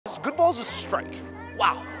Just good balls just strike.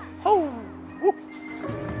 Wow. Oh. Woo.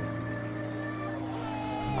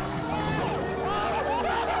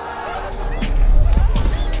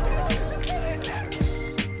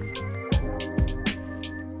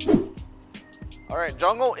 All right,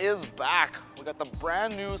 Jungo is back. We got the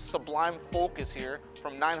brand new Sublime Focus here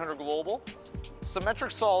from 900 Global.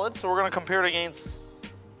 Symmetric solid, so we're gonna compare it against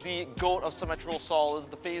the GOAT of symmetrical solids,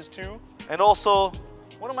 the Phaze 2, and also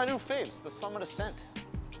one of my new faves, the Summit Ascent,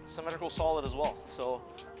 symmetrical solid as well. So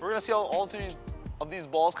we're gonna see how all three of these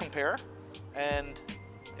balls compare and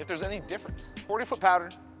if there's any difference. 40-foot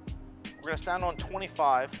pattern, we're gonna stand on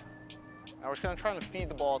 25, and we're just gonna try and feed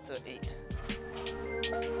the ball to 8.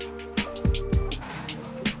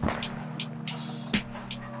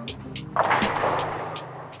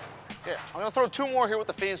 Yeah, I'm gonna throw 2 more here with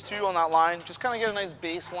the Phaze 2 on that line, just kind of get a nice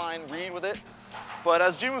baseline read with it. But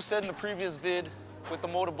as Jimu said in the previous vid with the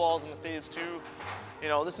motive balls and the Phaze 2, you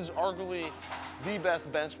know, this is arguably the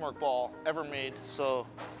best benchmark ball ever made. So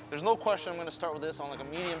there's no question I'm gonna start with this on like a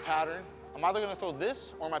medium pattern. I'm either gonna throw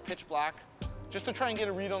this or my pitch black, just to try and get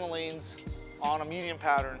a read on the lanes on a medium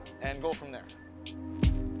pattern and go from there.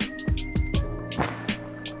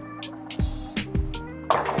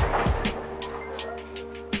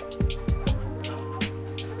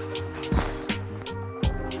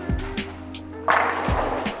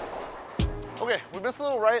 Okay, we missed a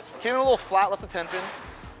little right, came in a little flat, left the 10 pin,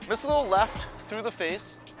 missed a little left through the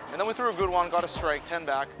face, and then we threw a good one, got a strike, 10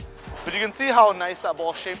 back. But you can see how nice that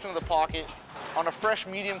ball shaped into the pocket on a fresh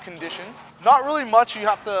medium condition. Not really much you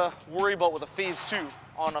have to worry about with a Phaze 2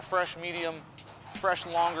 on a fresh medium, fresh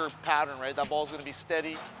longer pattern, right? That ball's gonna be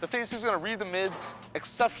steady. The Phaze 2 is gonna read the mids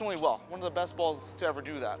exceptionally well. One of the best balls to ever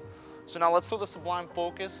do that. So now let's throw the Sublime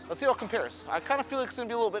Focus. Let's see how it compares. I kind of feel like it's gonna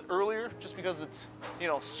be a little bit earlier just because it's, you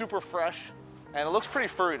know, super fresh. And it looks pretty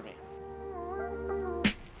furry to me.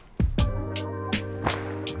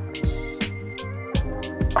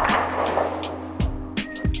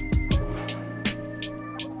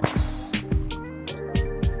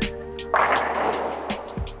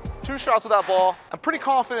 Two shots with that ball. I'm pretty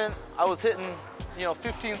confident I was hitting, you know,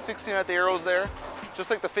 15, 16 at the arrows there, just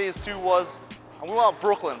like the Phaze 2 was. And we went out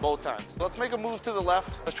Brooklyn both times. So let's make a move to the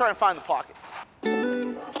left. Let's try and find the pocket.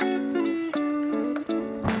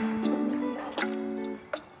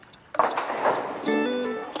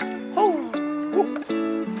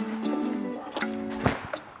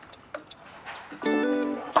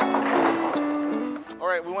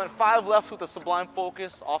 We went 5 left with the Sublime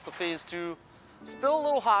Focus off the Phaze 2. Still a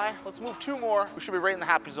little high. Let's move 2 more. We should be right in the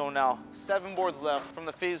happy zone now. 7 boards left from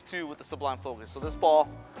the Phaze 2 with the Sublime Focus. So this ball's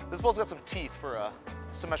got some teeth for a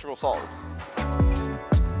symmetrical solid.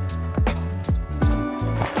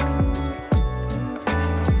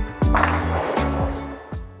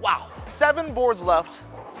 Wow. 7 boards left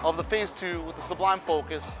of the Phaze 2 with the Sublime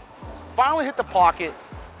Focus. Finally hit the pocket,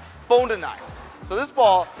 bone to 9. So this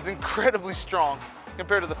ball is incredibly strong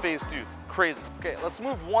compared to the Phaze 2. Crazy. Okay, let's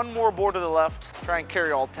move 1 more board to the left, try and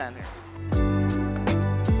carry all 10 here.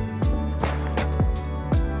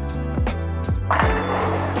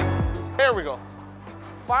 There we go.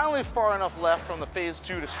 Finally far enough left from the Phaze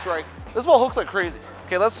 2 to strike. This ball hooks like crazy.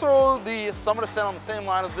 Okay, let's throw the Summit Ascent on the same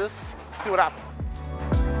line as this, see what happens.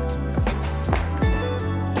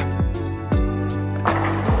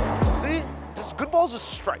 See, just good balls just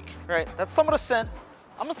strike, right? That's Summit Ascent.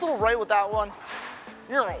 I'm just a little right with that one.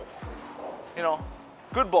 You know,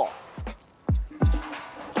 good ball.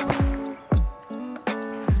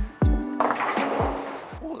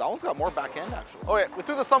 Ooh, that one's got more back end actually. Okay, we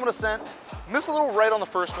threw the Summit Ascent, missed a little right on the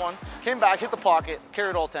first one, came back, hit the pocket,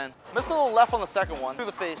 carried all 10. Missed a little left on the second one, through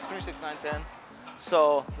the face, 3, 6, 9, 10.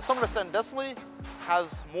 So the Summit Ascent definitely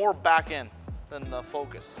has more back end than the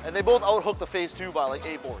Focus. And they both outhook the Phaze 2 by like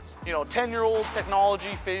 8 boards. You know, 10-year-old technology,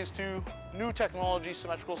 Phaze 2, new technology,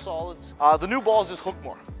 symmetrical solids. The new balls just hook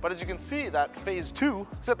more. But as you can see, that Phaze 2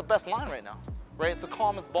 is at the best line right now, right? It's the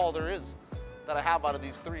calmest ball there is that I have out of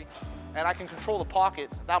these 3. And I can control the pocket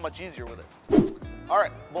that much easier with it. All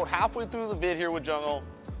right, about halfway through the vid here with Jungo,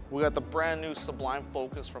 we got the brand new Sublime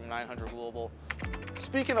Focus from 900 Global.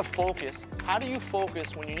 Speaking of focus, how do you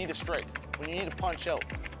focus when you need a strike, when you need to punch out,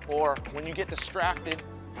 or when you get distracted,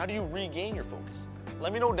 how do you regain your focus?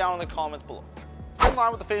 Let me know down in the comments below. In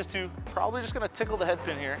line with the Phaze 2, probably just gonna tickle the head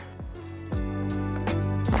pin here.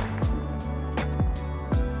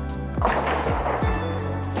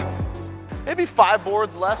 Maybe 5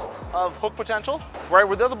 boards less of hook potential, right?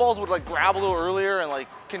 Where the other balls would like grab a little earlier and like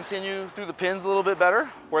continue through the pins a little bit better,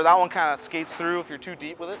 where that one kind of skates through if you're too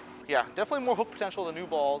deep with it. Yeah, definitely more hook potential than new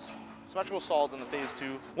balls, symmetrical solids in the Phaze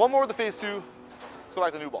 2. 1 more with the Phaze 2, let's go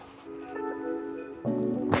back to new ball.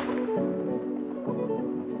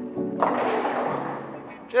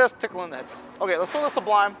 Just tickling the head. Okay, let's throw the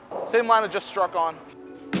Sublime. Same line I just struck on.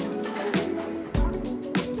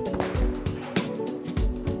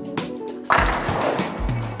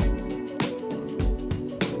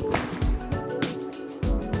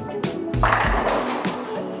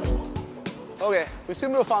 Okay, we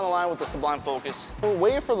seem to have found the line with the Sublime focus. We're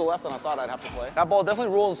way further left than I thought I'd have to play. That ball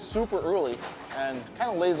definitely rolls super early and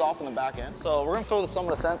kind of lays off in the back end. So we're gonna throw the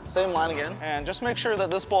Summit Ascent, same line again, and just make sure that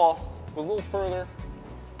this ball goes a little further,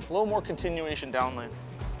 a little more continuation down lane.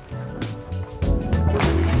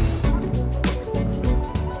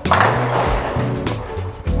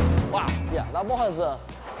 Wow, yeah, that ball has a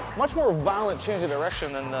much more violent change of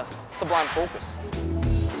direction than the Sublime focus.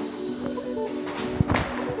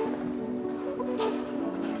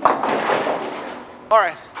 All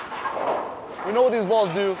right, we know what these balls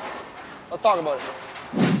do. Let's talk about it.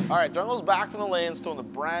 All right, Jungo's back from the lanes, throwing the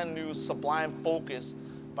brand new Sublime Focus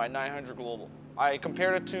by 900 Global. I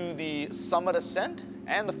compared it to the Summit Ascent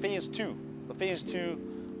and the Phaze 2. The Phaze 2,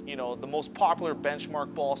 you know, the most popular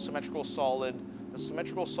benchmark ball, symmetrical solid, the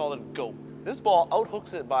symmetrical solid GOAT. This ball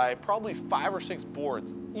outhooks it by probably 5 or 6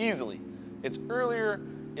 boards, easily. It's earlier,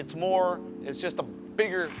 it's more, it's just a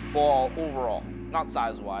bigger ball overall. Not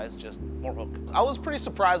size-wise, just more hook. I was pretty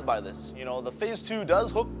surprised by this. You know, the Phaze 2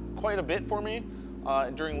 does hook quite a bit for me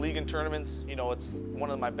during league and tournaments. You know, it's one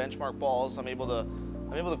of my benchmark balls. I'm able to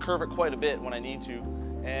curve it quite a bit when I need to.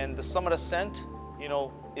 And the Summit Ascent, you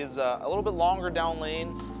know, is a little bit longer down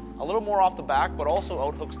lane, a little more off the back, but also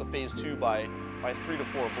outhooks the Phaze 2 by 3 to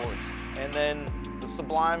 4 boards. And then the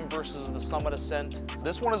Sublime versus the Summit Ascent.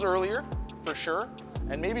 This one is earlier, for sure,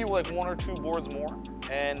 and maybe like 1 or 2 boards more.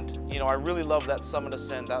 And, you know, I really love that Summit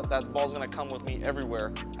Ascent. That ball's gonna come with me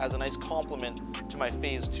everywhere as a nice complement to my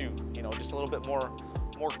Phaze 2. You know, just a little bit more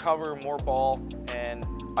cover, more ball, and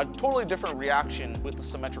a totally different reaction with the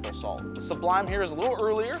symmetrical solid. The Sublime here is a little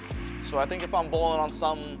earlier, so I think if I'm bowling on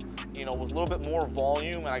some, you know, with a little bit more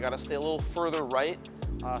volume and I gotta stay a little further right,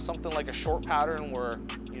 something like a short pattern where,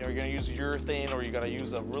 you know, you're gonna use urethane or you gotta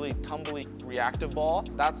use a really tumbly reactive ball,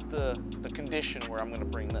 that's the condition where I'm gonna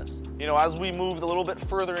bring this. You know, as we moved a little bit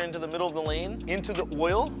further into the middle of the lane, into the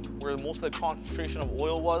oil, where most of the concentration of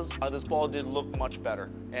oil was, this ball did look much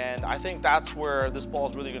better. And I think that's where this ball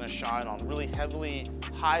is really gonna shine, on really heavily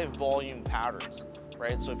high volume patterns,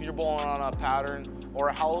 right? So if you're bowling on a pattern or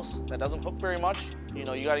a house that doesn't hook very much, you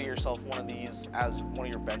know, you gotta get yourself one of these as one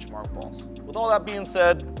of your benchmark balls. With all that being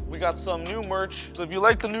said, we got some new merch. So if you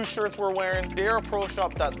like the new shirts we're wearing,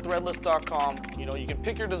 dareproshop.threadless.com. You know, you can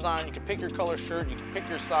pick your design, you can pick your color shirt, you can pick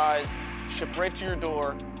your size, ship right to your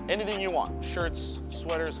door, anything you want. Shirts,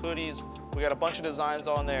 sweaters, hoodies. We got a bunch of designs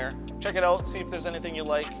on there. Check it out, see if there's anything you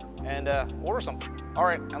like, and order something. All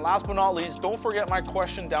right, and last but not least, don't forget my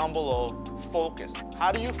question down below, focus.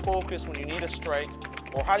 How do you focus when you need a strike?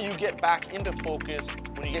 Or how do you get back into focus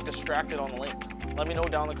when you get distracted on the lanes? Let me know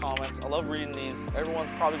down in the comments. I love reading these.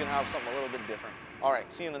 Everyone's probably gonna have something a little bit different. All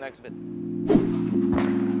right, see you in the next vid.